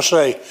 we're going to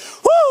say,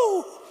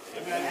 woo!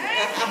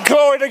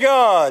 Glory to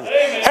God.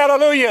 Amen.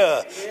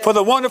 Hallelujah. For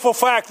the wonderful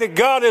fact that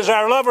God is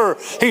our lover.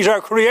 He's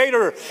our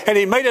creator. And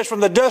he made us from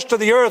the dust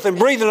of the earth and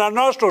breathed in our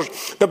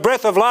nostrils the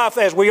breath of life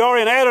as we are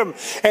in Adam.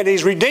 And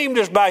he's redeemed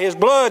us by his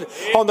blood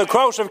on the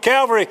cross of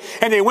Calvary.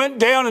 And he went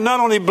down and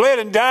not only bled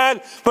and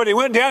died, but he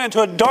went down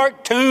into a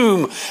dark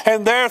tomb.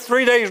 And there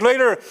 3 days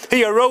later,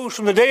 he arose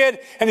from the dead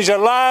and he's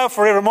alive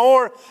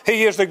forevermore.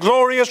 He is the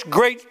glorious,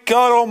 great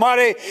God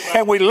Almighty.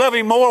 And we love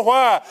him more.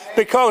 Why?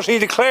 Because he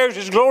declares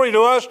his glory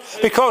to us.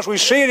 Because we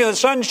see it in the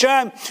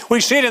sunshine,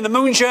 we see it in the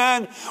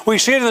moonshine, we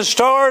see it in the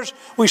stars,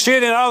 we see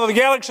it in all of the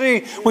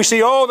galaxy, we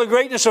see all the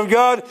greatness of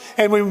God,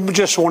 and we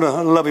just want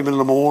to love him a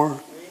little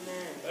more.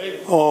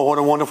 Oh, what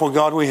a wonderful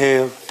God we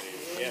have.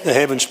 The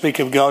heavens speak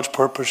of God's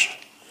purpose.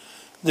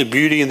 The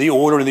beauty and the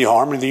order and the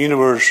harmony of the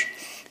universe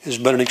is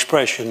but an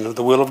expression of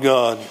the will of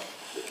God.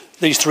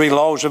 These three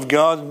laws of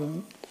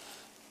God,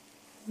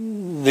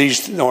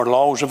 these are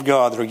laws of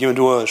God that are given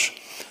to us.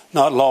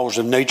 not laws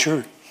of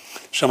nature.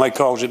 Somebody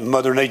calls it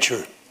Mother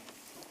Nature.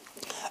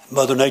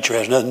 Mother Nature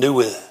has nothing to do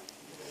with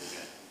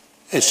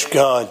it. It's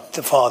God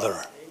the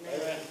Father.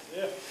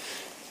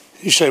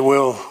 You say,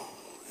 well,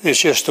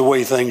 it's just the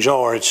way things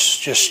are. It's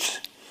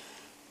just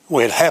the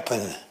way it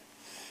happened.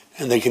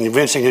 And they're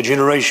convincing a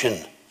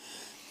generation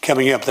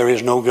coming up there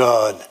is no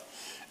God.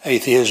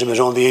 Atheism is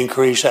on the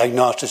increase.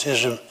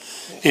 Agnosticism,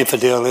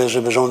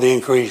 infidelism is on the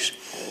increase.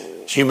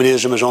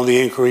 Humanism is on the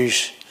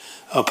increase.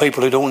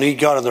 People who don't need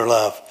God in their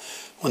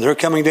life. When they're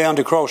coming down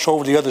to cross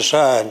over the other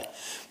side,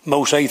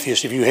 most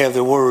atheists, if you have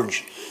the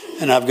words,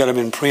 and I've got them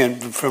in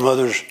print from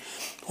others,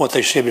 what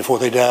they said before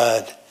they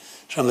died.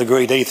 Some of the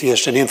great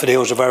atheists and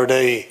infidels of our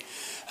day.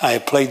 I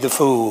have played the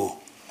fool.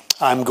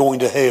 I'm going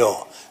to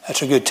hell.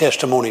 That's a good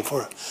testimony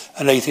for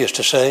an atheist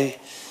to say.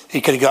 He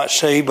could have got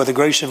saved by the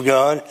grace of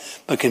God,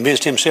 but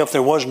convinced himself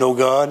there was no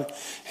God.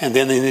 And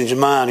then in his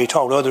mind, he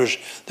told others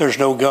there's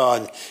no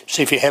God.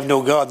 See, if you have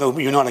no God, though,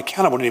 you're not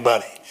accountable to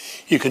anybody.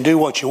 You can do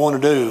what you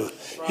want to do.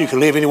 You can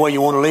live any way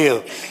you want to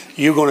live.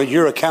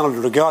 You're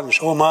accountable to God, and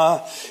so am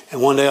I.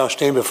 And one day I'll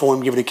stand before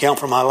Him, give an account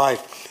for my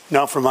life,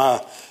 not for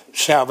my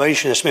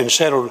salvation that's been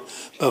settled,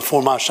 but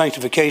for my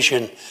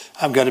sanctification.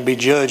 I've got to be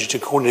judged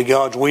according to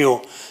God's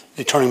will,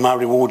 determining my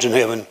rewards in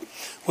heaven.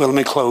 Well, let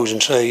me close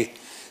and say,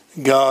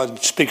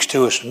 God speaks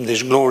to us, and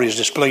His glory is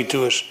displayed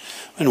to us,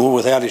 and we're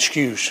without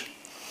excuse.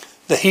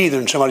 The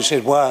heathen, somebody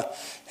said, why?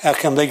 How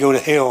come they go to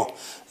hell?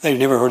 They've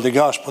never heard the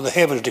gospel. The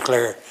heavens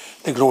declare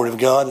the glory of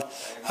God.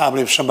 I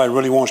believe if somebody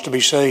really wants to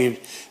be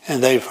saved,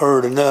 and they've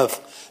heard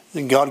enough,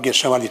 then God gets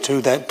somebody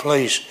to that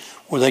place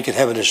where they could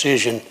have a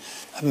decision.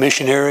 A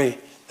missionary,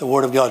 the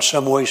Word of God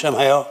some way,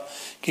 somehow,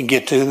 can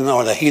get to them,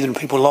 or the heathen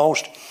people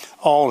lost.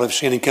 All have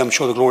sinned and come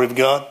short of the glory of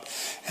God,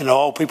 and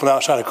all people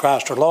outside of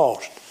Christ are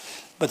lost.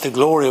 But the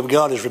glory of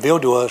God is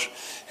revealed to us,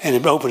 and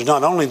it opens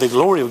not only the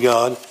glory of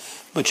God,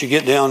 but you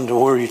get down to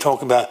where you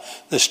talk about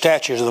the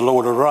statutes of the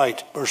Lord are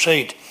right. Verse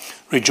 8,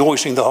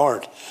 rejoicing the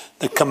heart.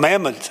 The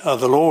commandment of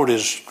the Lord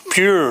is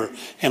pure,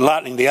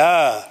 enlightening the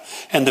eye.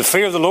 And the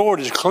fear of the Lord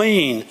is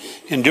clean,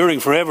 enduring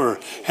forever.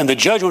 And the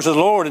judgments of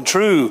the Lord are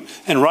true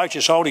and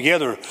righteous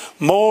altogether.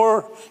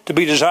 More to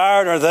be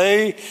desired are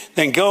they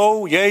than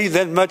gold, yea,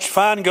 than much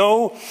fine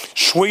gold.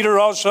 Sweeter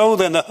also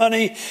than the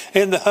honey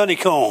in the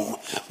honeycomb.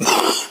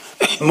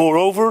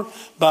 Moreover,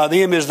 by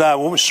them is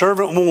thy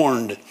servant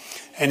warned,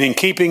 and in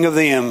keeping of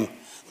them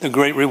the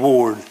great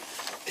reward.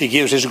 He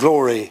gives His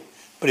glory,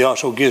 but He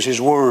also gives His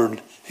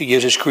word. He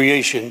gives His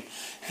creation,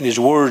 and His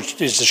word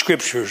is the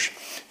scriptures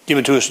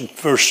given to us in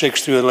verse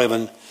 6 through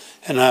 11.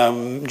 And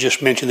I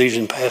just mentioned these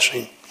in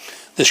passing.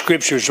 The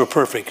scriptures are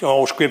perfect.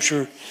 All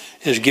scripture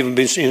is given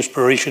by the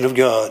inspiration of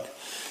God,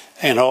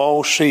 and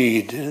all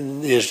seed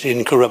is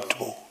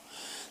incorruptible.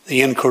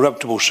 The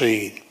incorruptible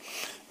seed.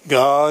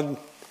 God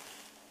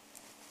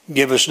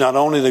give us not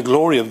only the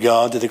glory of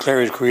God to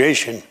declare His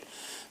creation,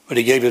 but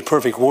He gave His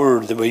perfect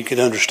word that we could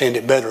understand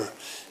it better.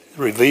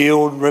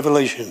 Revealed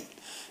revelation.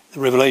 The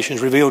revelation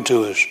is revealed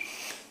to us.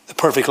 The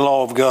perfect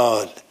law of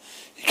God.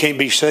 You can't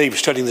be saved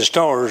studying the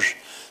stars,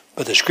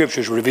 but the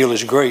scriptures reveal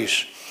His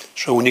grace.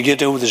 So when you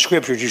get over the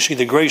scriptures, you see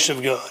the grace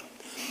of God.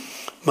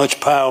 Much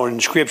power in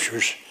the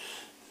scriptures.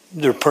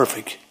 They're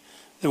perfect.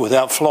 They're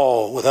without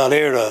flaw, without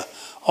error.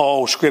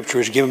 All scripture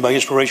is given by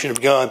inspiration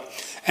of God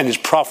and is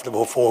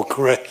profitable for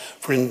correction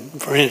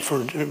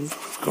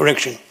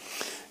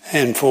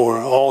and for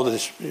all that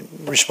it's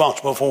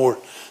responsible for.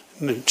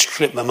 It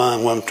slipped my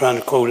mind while I'm trying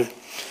to quote it.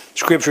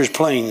 Scripture is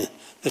plain.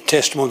 The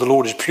testimony of the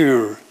Lord is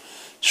pure.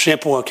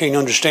 Simple, I can't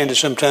understand it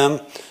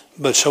sometimes,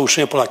 but so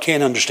simple I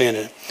can understand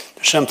it.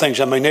 There's some things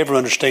I may never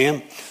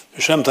understand.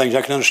 There's some things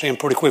I can understand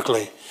pretty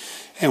quickly.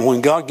 And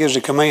when God gives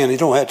a command, you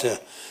don't have to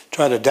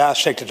try to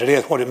dissect it to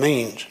death what it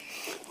means.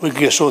 We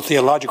get so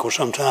theological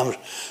sometimes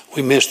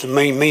we miss the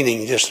main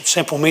meaning, just the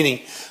simple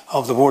meaning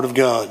of the Word of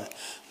God.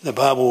 The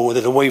Bible,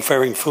 that the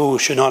wayfaring fool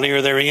should not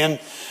err therein.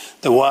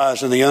 The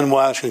wise and the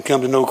unwise can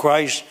come to know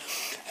Christ,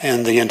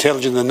 and the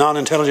intelligent and the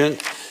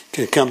non-intelligent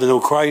can come to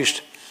know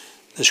Christ.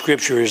 The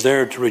Scripture is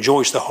there to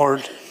rejoice the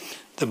heart.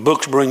 The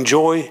books bring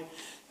joy,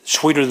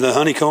 sweeter than the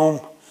honeycomb.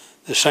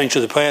 The saints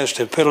of the past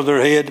have pillowed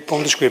their head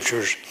upon the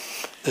Scriptures.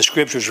 The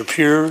Scriptures are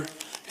pure,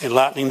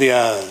 enlightening the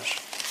eyes.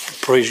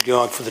 Praise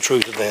God for the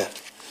truth of that.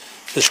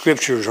 The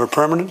Scriptures are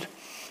permanent.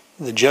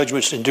 The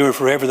judgments endure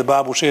forever, the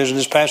Bible says in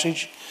this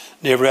passage.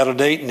 Never out of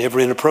date, never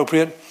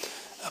inappropriate.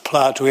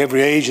 Applied to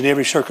every age and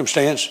every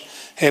circumstance.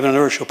 Heaven and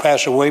earth shall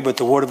pass away, but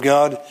the Word of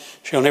God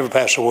shall never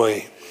pass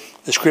away.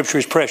 The Scripture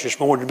is precious,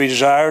 more to be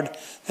desired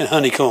than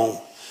honeycomb.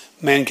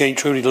 Man can't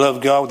truly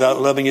love God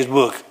without loving His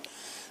book.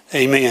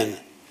 Amen.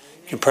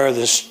 Compare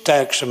the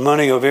stacks of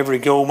money of every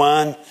gold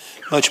mine,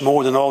 much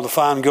more than all the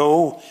fine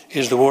gold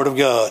is the Word of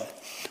God.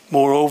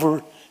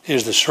 Moreover,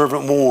 is the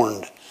servant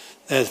warned.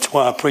 That's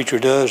why a preacher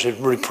does a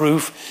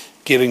reproof,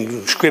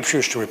 giving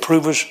scriptures to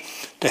reprove us,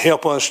 to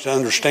help us to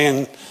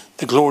understand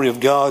the glory of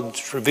God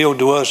revealed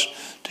to us,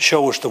 to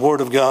show us the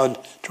Word of God,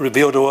 to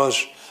reveal to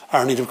us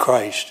our need of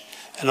Christ.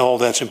 And all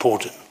that's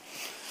important.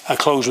 I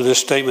close with this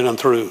statement, I'm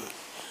through.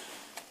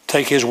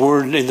 take His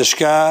word in the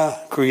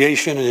sky,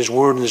 creation, and His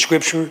word in the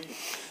Scripture,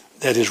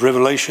 that is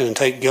revelation, and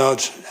take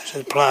God's as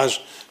it applies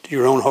to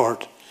your own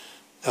heart.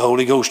 The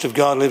Holy Ghost of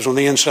God lives on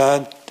the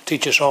inside to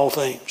teach us all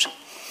things.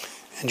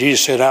 And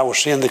Jesus said, I will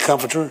send the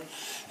Comforter,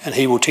 and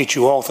He will teach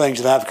you all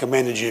things that I have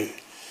commanded you.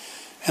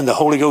 And the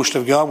Holy Ghost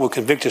of God will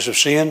convict us of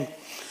sin.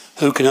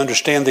 Who can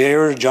understand the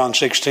errors? John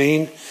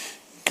 16,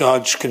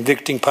 God's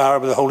convicting power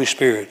by the Holy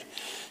Spirit.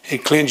 He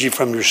cleanses you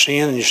from your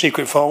sin and your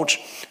secret faults.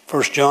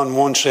 1 John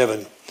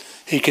 1:7.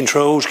 He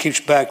controls,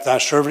 keep back thy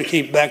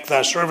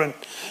servant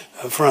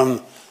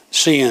from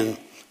sin.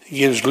 He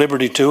gives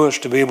liberty to us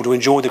to be able to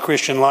enjoy the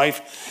Christian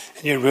life,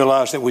 and yet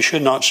realize that we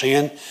should not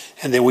sin,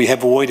 and that we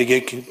have a way to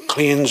get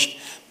cleansed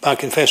by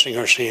confessing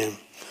our sin.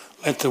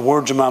 Let the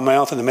words of my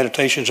mouth and the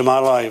meditations of my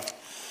life,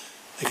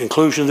 the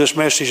conclusion of this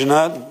message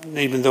tonight,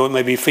 even though it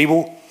may be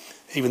feeble,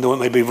 even though it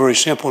may be very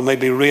simple, and may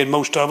be read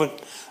most of it,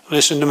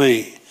 listen to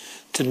me.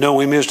 To know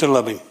Him is to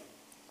love Him.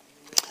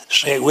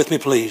 Say it with me,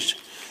 please.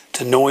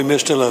 To know Him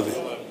is to love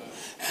Him.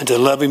 And to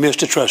love Him is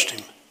to trust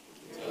Him.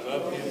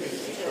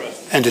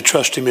 And to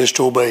trust Him is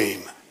to obey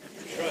Him.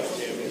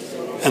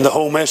 And the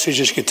whole message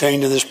is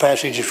contained in this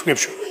passage of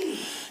Scripture.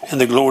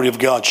 And the glory of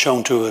God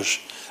shown to us.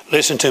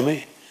 Listen to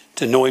me.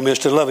 To know Him is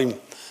to love Him.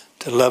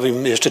 To love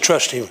Him is to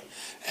trust Him.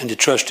 And to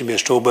trust Him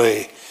is to obey.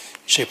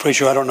 You say,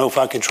 preacher, I don't know if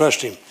I can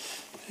trust Him.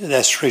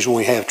 That's the reason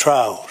we have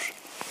trials.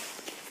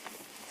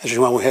 That's the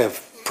reason why we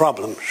have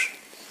problems.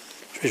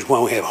 That's the reason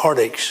why we have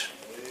heartaches.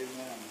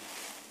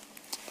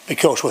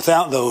 Because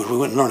without those, we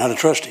wouldn't learn how to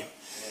trust Him.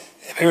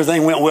 If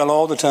everything went well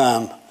all the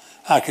time,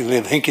 I could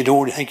live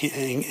hinky-dory,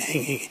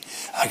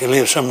 I could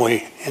live some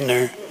way in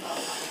there.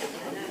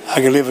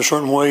 I could live a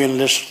certain way and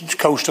just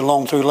coast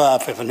along through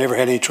life if I never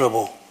had any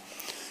trouble.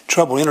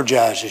 Trouble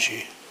energizes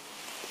you.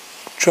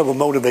 Trouble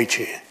motivates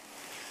you.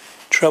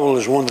 Trouble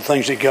is one of the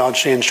things that God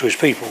sends to His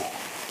people.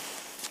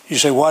 You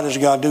say, why does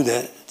God do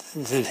that?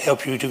 To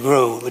help you to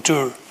grow,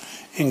 mature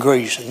in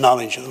grace and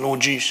knowledge of the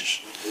Lord Jesus.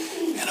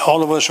 And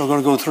all of us are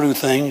going to go through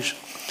things.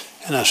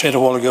 And I said a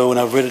while ago, and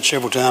I've read it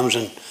several times,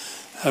 and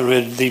I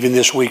read even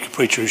this week a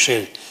preacher who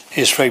said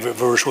his favorite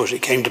verse was,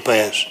 it came to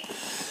pass.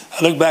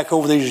 I look back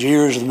over these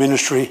years of the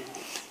ministry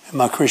and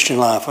my Christian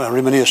life. I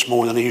reminisce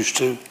more than I used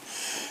to.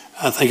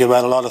 I think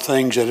about a lot of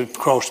things that have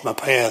crossed my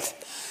path.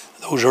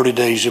 Those early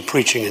days of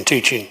preaching and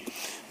teaching.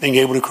 Being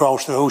able to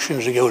cross the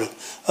oceans and go to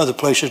other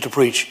places to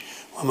preach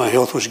when my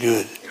health was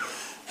good.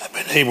 I've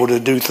been able to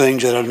do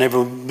things that I'd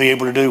never be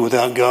able to do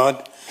without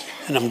God.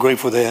 And I'm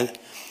grateful for that.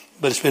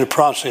 But it's been a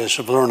process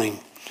of learning.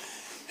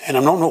 And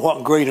I don't know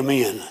what grade I'm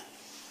in.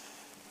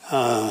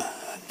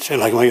 It's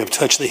like I may have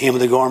touched the hem of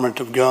the garment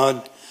of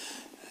God.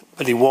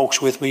 But He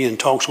walks with me and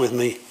talks with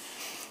me.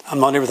 I'm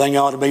not everything I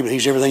ought to be, but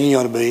He's everything He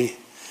ought to be.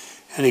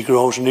 And He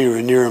grows nearer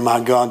and nearer, my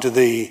God, to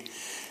Thee.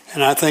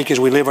 And I think as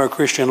we live our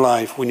Christian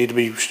life, we need to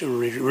be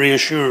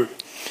reassured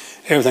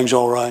everything's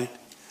all right.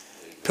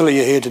 Pillow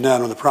your head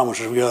tonight on the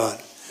promises of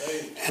God.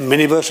 And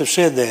many of us have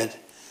said that.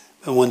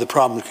 But when the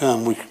problems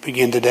come, we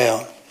begin to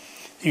doubt.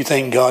 You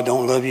think God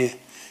don't love you?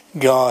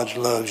 God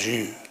loves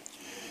you.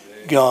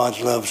 God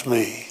loves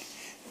me.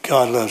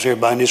 God loves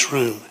everybody in this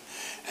room.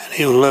 And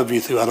He'll love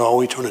you throughout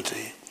all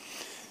eternity.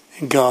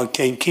 And God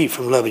can't keep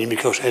from loving you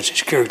because that's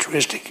His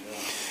characteristic.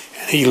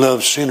 And He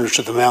loves sinners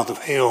to the mouth of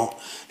hell.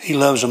 He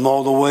loves them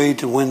all the way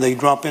to when they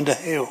drop into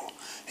hell.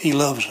 He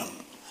loves them.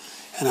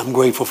 And I'm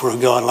grateful for a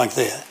God like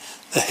that.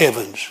 The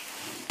heavens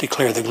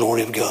declare the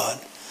glory of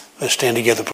God. Let's stand together.